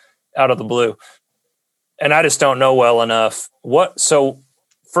 like out of the blue. And I just don't know well enough. So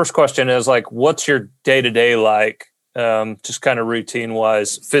first question is like, what's your day-to-day like? Just kind of routine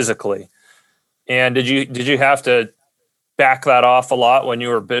wise, physically. And did you have to back that off a lot when you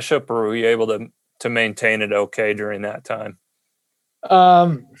were bishop, or were you able to maintain it okay during that time?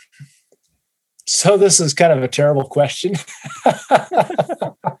 So this is kind of a terrible question.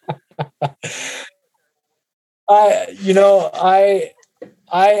 I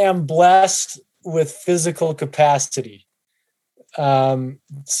am blessed with physical capacity.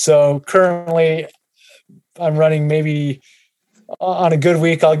 So currently I'm running, maybe on a good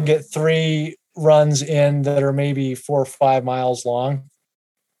week, I'll get 3 runs in that are maybe 4 or 5 miles long.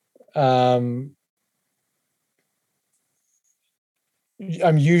 I'm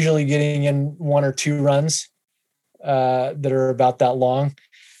usually getting in 1 or 2 runs that are about that long.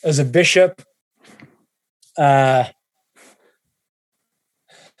 As a bishop, I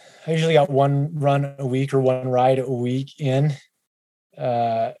usually got 1 run a week or 1 ride a week in.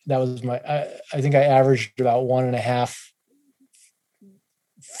 That was I think I averaged about 1.5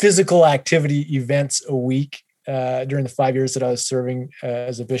 physical activity events a week during the 5 years that I was serving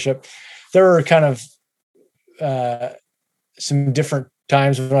as a bishop. There were kind of some different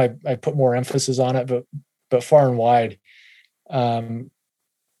times when I put more emphasis on it, but far and wide, I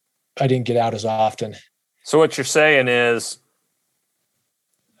didn't get out as often. So what you're saying is,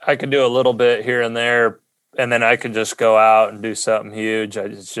 I could do a little bit here and there, and then I could just go out and do something huge.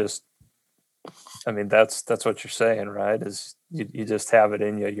 That's what you're saying, right? Is you just have it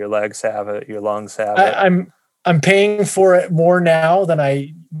in you. Your legs have it. Your lungs have it. I'm paying for it more now than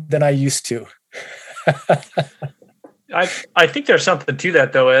I used to. I think there's something to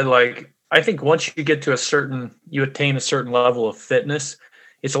that though, Ed. Like, I think once you get to you attain a certain level of fitness,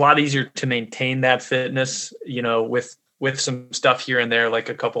 it's a lot easier to maintain that fitness, with some stuff here and there, like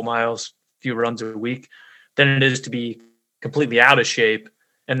a couple miles, few runs a week, than it is to be completely out of shape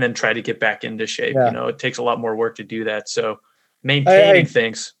and then try to get back into shape. Yeah. It takes a lot more work to do that. So maintaining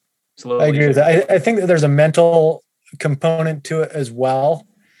things. I agree with that. I think that there's a mental component to it as well,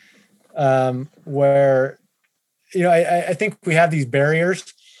 where, I think we have these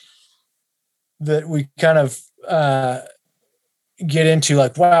barriers that we kind of get into,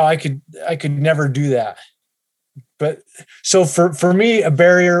 like, wow, I could never do that. But so for me, a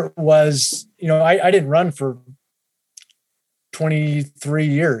barrier was, I didn't run for 23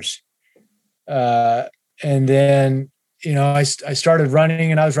 years. And then, I started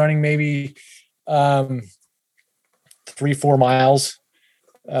running, and I was running maybe 3-4 miles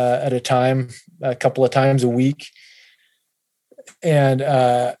at a time, a couple of times a week. And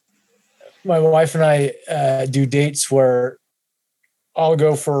my wife and I do dates where I'll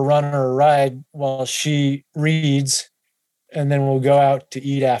go for a run or a ride while she reads, and then we'll go out to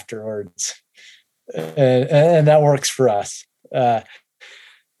eat afterwards. And that works for us.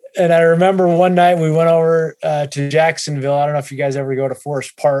 And I remember one night we went over to Jacksonville. I don't know if you guys ever go to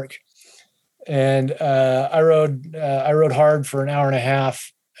Forest Park. And I rode hard for an hour and a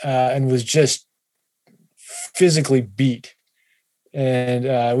half and was just physically beat. And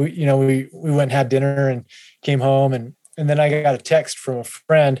we went and had dinner and came home, and then I got a text from a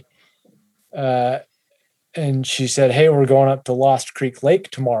friend, and she said, "Hey, we're going up to Lost Creek Lake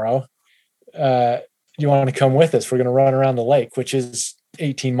tomorrow. You want to come with us? We're going to run around the lake," which is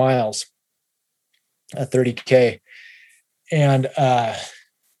 18 miles, 30K. And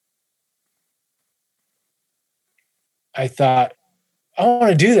I thought, I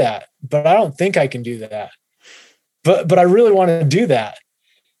want to do that, but I don't think I can do that. But I really want to do that.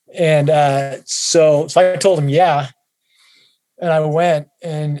 And so I told him, yeah. And I went,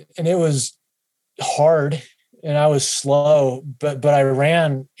 and it was hard, and I was slow, but I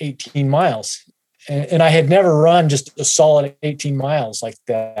ran 18 miles. And I had never run just a solid 18 miles like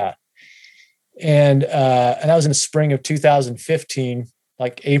that. And that was in the spring of 2015,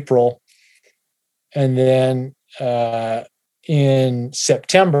 like April. And then in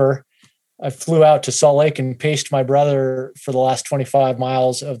September, I flew out to Salt Lake and paced my brother for the last 25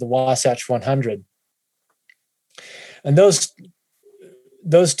 miles of the Wasatch 100. And those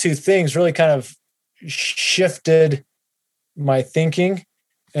two things really kind of shifted my thinking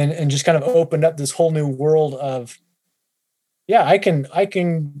and just kind of opened up this whole new world of, yeah, I can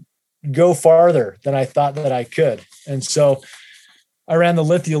go farther than I thought that I could. And so I ran the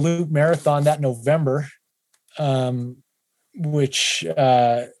Lithia Loop Marathon that November, which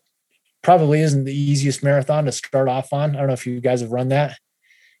probably isn't the easiest marathon to start off on. I don't know if you guys have run that.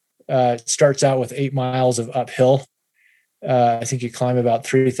 It starts out with 8 miles of uphill. I think you climb about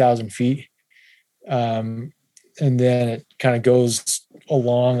 3,000 feet. And then it kind of goes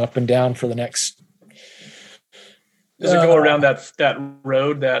along up and down for the next. Does it go around that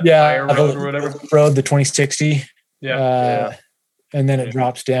road, fire road or whatever? Road, the 2060. Yeah. And then it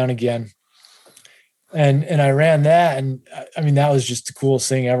drops down again. And I ran that, and I mean, that was just the coolest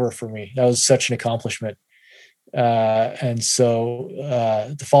thing ever for me. That was such an accomplishment. And so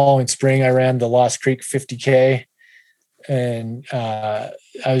the following spring, I ran the Lost Creek 50K, and I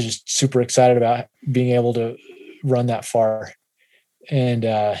was just super excited about being able to run that far. And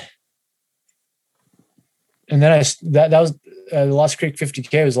then that was the Lost Creek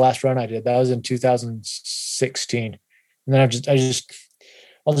 50K was the last run I did. That was in 2016. And then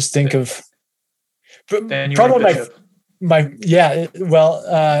I'll just think of probably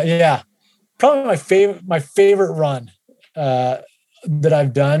probably my favorite run that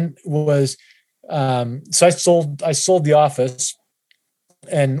I've done was so I sold the office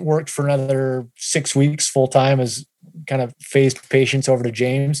and worked for another 6 weeks full time as kind of phased patients over to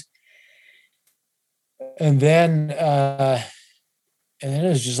James. And then it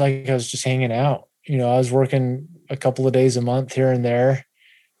was just like I was just hanging out. I was working a couple of days a month here and there.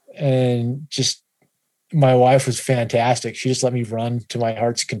 and just my wife was fantastic. She just let me run to my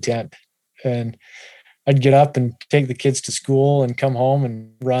heart's content. And I'd get up and take the kids to school and come home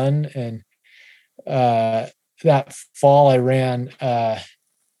and run. And that fall I ran,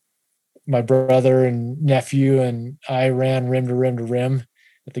 my brother and nephew and I ran rim to rim to rim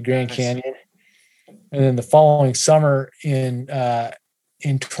at the Grand Canyon. And then the following summer in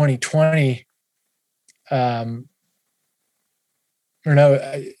 2020, it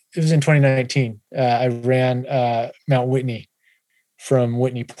was in 2019. I ran Mount Whitney from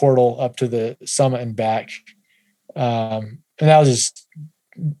Whitney Portal up to the summit and back. And that was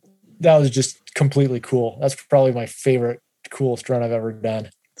just completely cool. That's probably my favorite, coolest run I've ever done.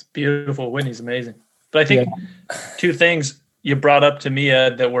 It's beautiful. Whitney's amazing. But I think two things you brought up to me,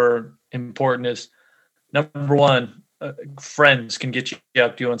 Ed, that were important is, number one, friends can get you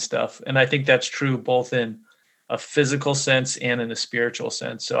out doing stuff. And I think that's true both in a physical sense and in a spiritual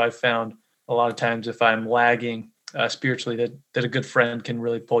sense. So I've found a lot of times if I'm lagging spiritually, that a good friend can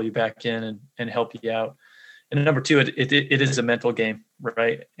really pull you back in and help you out. And number two, it is a mental game,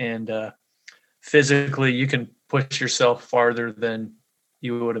 right? And physically, you can push yourself farther than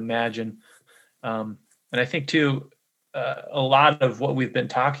you would imagine. And I think too, a lot of what we've been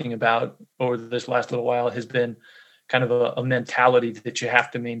talking about over this last little while has been kind of a mentality that you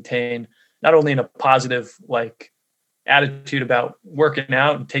have to maintain, not only in a positive like attitude about working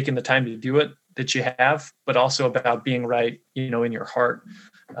out and taking the time to do it that you have, but also about being right, in your heart,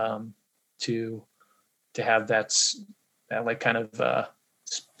 to have that like kind of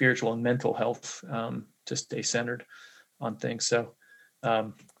spiritual and mental health, to stay centered on things. So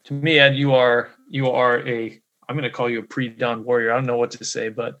to me, Ed, you are I'm going to call you a pre-dawn warrior. I don't know what to say,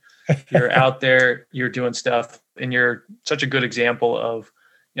 but you're out there, you're doing stuff, and you're such a good example of,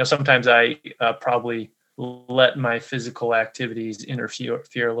 sometimes I probably let my physical activities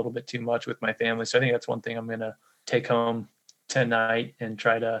interfere a little bit too much with my family. So I think that's one thing I'm going to take home tonight and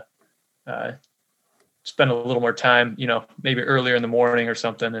try to spend a little more time, maybe earlier in the morning or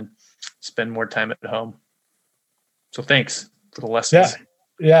something, and spend more time at home. So thanks for the lessons.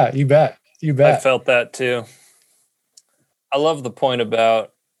 Yeah, you bet. I felt that too. I love the point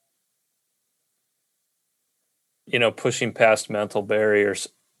about, pushing past mental barriers.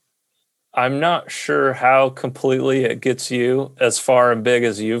 I'm not sure how completely it gets you as far and big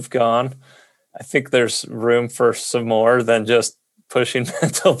as you've gone. I think there's room for some more than just pushing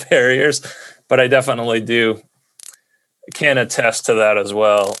mental barriers, but I definitely can attest to that as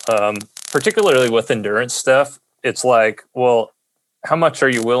well. Particularly with endurance stuff, it's like, well, how much are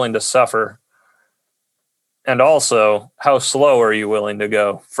you willing to suffer? And also, how slow are you willing to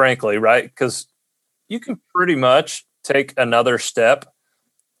go, frankly, right? Because you can pretty much take another step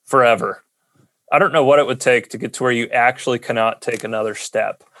forever. I don't know what it would take to get to where you actually cannot take another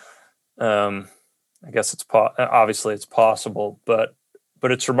step. I guess obviously it's possible, but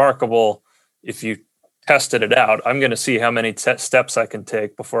it's remarkable if you tested it out. I'm going to see how many steps I can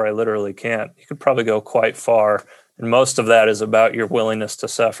take before I literally can't. You could probably go quite far, and most of that is about your willingness to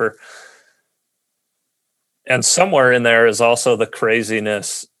suffer. And somewhere in there is also the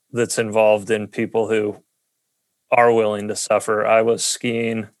craziness that's involved in people who are willing to suffer. I was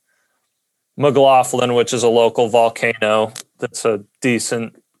skiing McLaughlin, which is a local volcano that's a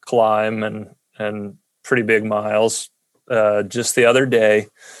decent climb and pretty big miles, just the other day.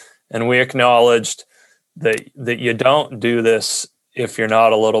 And we acknowledged that you don't do this if you're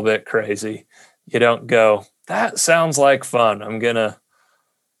not a little bit crazy. You don't go, that sounds like fun. I'm gonna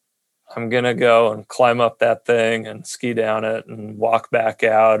go and climb up that thing and ski down it and walk back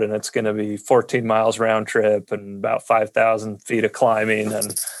out, and it's going to be 14 miles round trip and about 5,000 feet of climbing,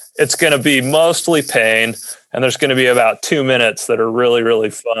 and it's going to be mostly pain, and there's going to be about 2 minutes that are really, really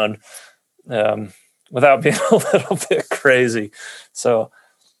fun, without being a little bit crazy. So,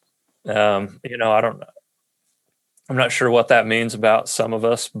 I'm not sure what that means about some of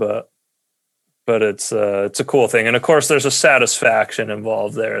us, but it's a cool thing. And of course there's a satisfaction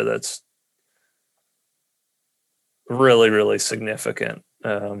involved there that's really, really significant,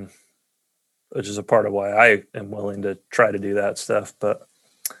 which is a part of why I am willing to try to do that stuff. But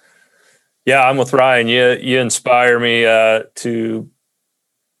yeah, I'm with Ryan. You inspire me to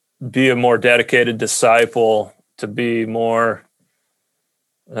be a more dedicated disciple, to be more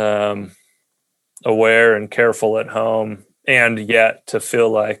aware and careful at home, and yet to feel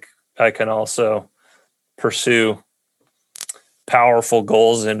like I can also pursue powerful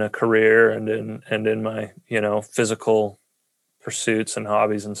goals in a career and in my, physical pursuits and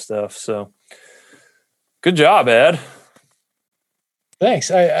hobbies and stuff. So good job, Ed.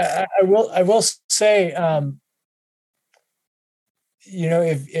 Thanks. I will say,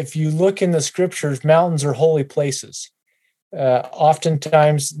 if you look in the scriptures, mountains are holy places.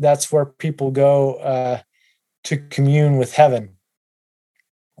 Oftentimes that's where people go to commune with heaven.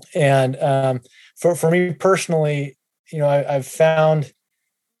 And for me personally, I've found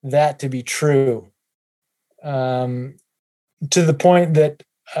that to be true, to the point that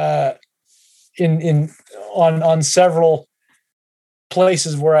on several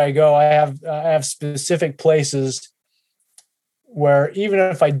places where I go, I have specific places where even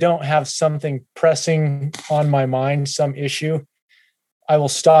if I don't have something pressing on my mind, some issue, I will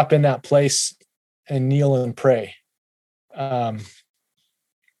stop in that place and kneel and pray.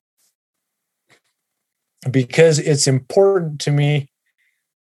 Because it's important to me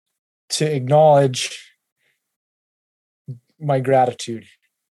to acknowledge my gratitude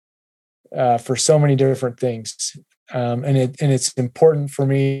for so many different things. And it's important for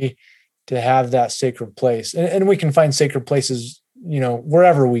me to have that sacred place. And we can find sacred places,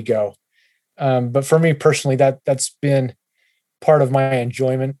 wherever we go. But for me personally, that's been part of my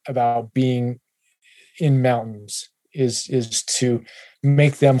enjoyment about being in mountains is to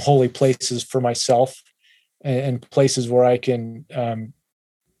make them holy places for myself and places where I can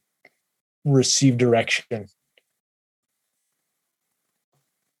receive direction.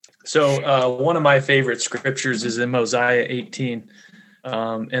 So one of my favorite scriptures is in Mosiah 18.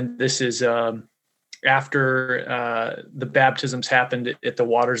 And this is after the baptisms happened at the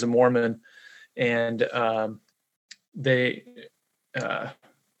Waters of Mormon. And they're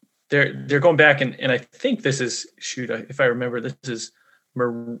going back and I think this is, if I remember, this is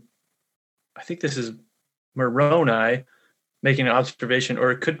Moroni making an observation,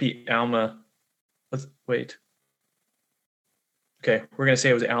 or it could be Alma. Let's wait. Okay, we're going to say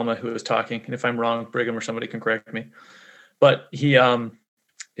it was Alma who was talking. And if I'm wrong, Brigham or somebody can correct me. But he,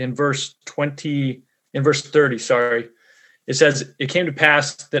 in verse 30, it says, "It came to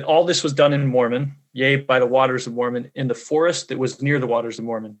pass that all this was done in Mormon, yea, by the waters of Mormon, in the forest that was near the waters of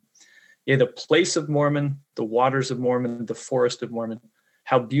Mormon. Yea, the place of Mormon, the waters of Mormon, the forest of Mormon.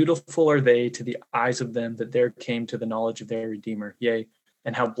 How beautiful are they to the eyes of them that there came to the knowledge of their Redeemer. Yea,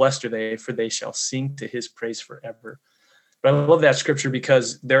 and how blessed are they, for they shall sing to his praise forever." But I love that scripture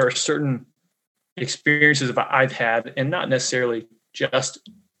because there are certain experiences I've had, and not necessarily just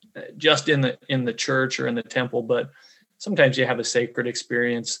in the church or in the temple, but sometimes you have a sacred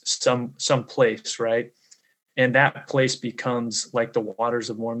experience some place, right? And that place becomes like the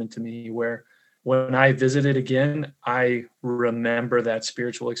waters of Mormon to me, where when I visit it again, I remember that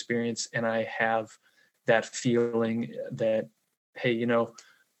spiritual experience and I have that feeling that, hey,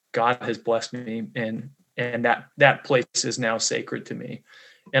 God has blessed me and that place is now sacred to me.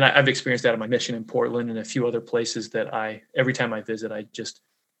 And I've experienced that in my mission in Portland and a few other places that every time I visit, I just,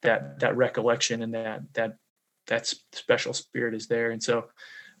 that recollection and that special spirit is there. And so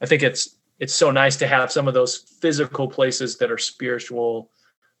I think it's so nice to have some of those physical places that are spiritual,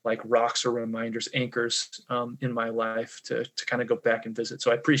 like rocks or reminders, anchors in my life to kind of go back and visit.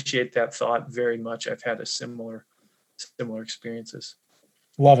 So I appreciate that thought very much. I've had a similar experiences.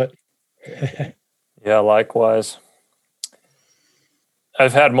 Love it. Yeah, likewise.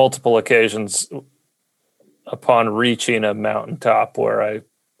 I've had multiple occasions upon reaching a mountaintop where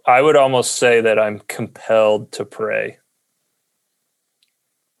I would almost say that I'm compelled to pray.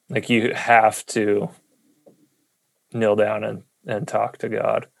 Like you have to kneel down and talk to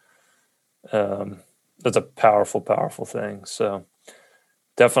God. That's a powerful, powerful thing. So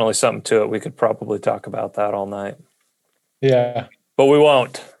definitely something to it. We could probably talk about that all night. Yeah. But we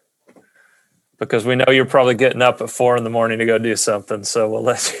won't, because we know you're probably getting up at 4 a.m. to go do something. So we'll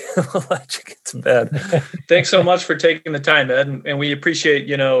let you get to bed. Thanks so much for taking the time, Ed. And we appreciate,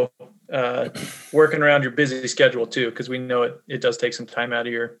 working around your busy schedule too, because we know it does take some time out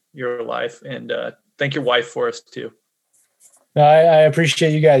of your life. And thank your wife for us too. No, I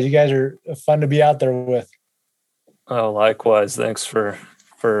appreciate you guys. You guys are fun to be out there with. Oh, likewise. Thanks for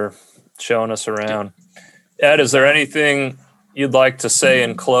showing us around. Ed, is there anything you'd like to say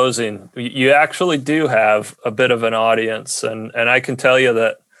in closing? You actually do have a bit of an audience, and I can tell you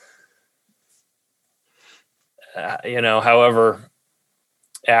that, however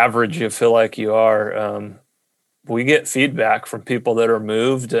average you feel like you are, we get feedback from people that are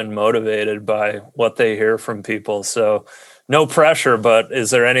moved and motivated by what they hear from people. So no pressure, but is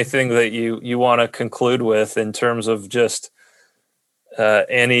there anything that you want to conclude with in terms of just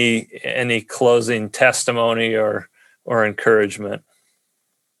any closing testimony or encouragement?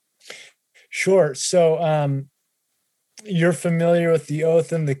 Sure. So you're familiar with the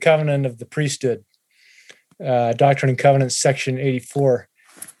oath and the covenant of the priesthood, Doctrine and Covenants, section 84,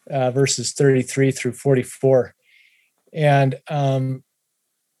 verses 33 through 44. And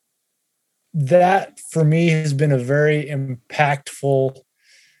that for me has been a very impactful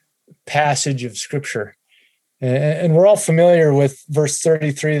passage of Scripture. And we're all familiar with verse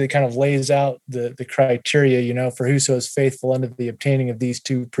 33 that kind of lays out the criteria, for whoso is faithful unto the obtaining of these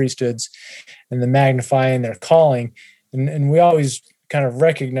two priesthoods and the magnifying their calling. And we always kind of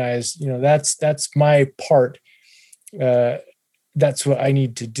recognize, that's my part. That's what I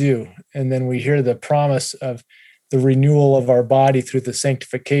need to do. And then we hear the promise of the renewal of our body through the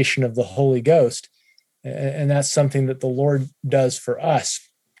sanctification of the Holy Ghost. And that's something that the Lord does for us.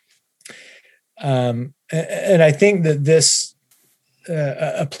 And I think that this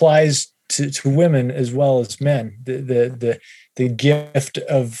applies to women as well as men, the gift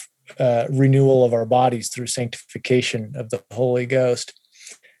of renewal of our bodies through sanctification of the Holy Ghost.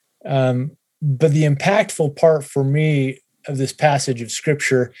 But the impactful part for me of this passage of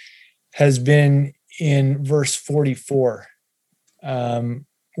Scripture has been in verse 44,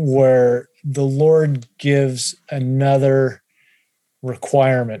 where the Lord gives another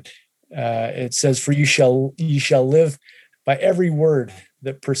requirement. It says, "For you shall live by every word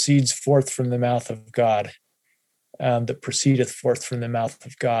that proceeds forth from the mouth of God," that proceedeth forth from the mouth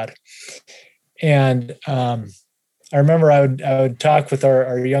of God. And I remember I would talk with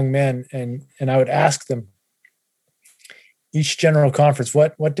our young men, and I would ask them each general conference,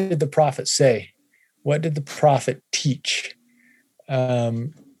 what did the prophet say? What did the prophet teach?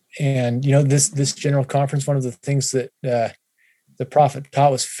 And this general conference, one of the things that the prophet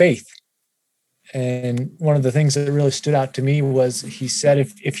taught was faith. And one of the things that really stood out to me was he said,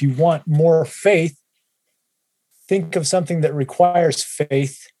 if you want more faith, think of something that requires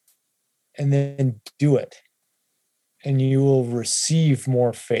faith and then do it. And you will receive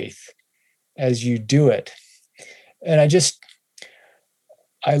more faith as you do it. And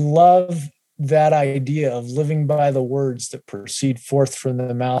I love that idea of living by the words that proceed forth from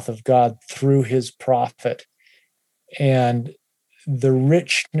the mouth of God through his prophet, and the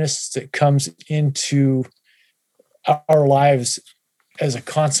richness that comes into our lives as a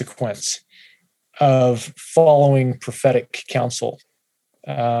consequence of following prophetic counsel.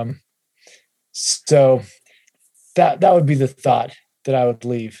 So that would be the thought that I would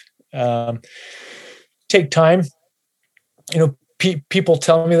leave. Take time. People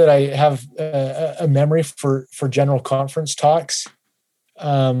tell me that I have a memory for general conference talks,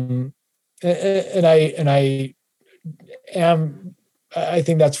 and I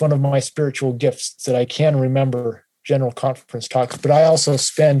think that's one of my spiritual gifts, that I can remember general conference talks. But I also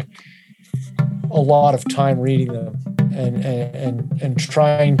spend a lot of time reading them and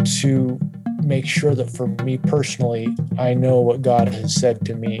trying to make sure that for me personally, I know what God has said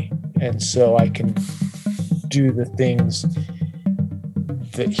to me, and so I can do the things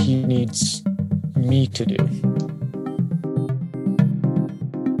that he needs me to do.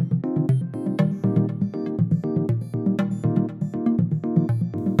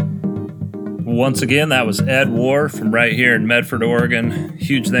 Once again, that was Ed War from right here in Medford, Oregon.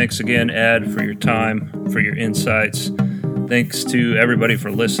 Huge thanks again, Ed, for your time, for your insights. Thanks to everybody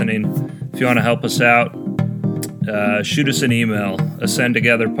for listening. If you want to help us out, shoot us an email,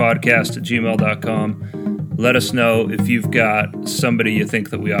 ascendtogetherpodcast@gmail.com. Let us know if you've got somebody you think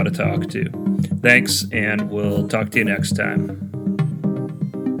that we ought to talk to. Thanks, and we'll talk to you next time.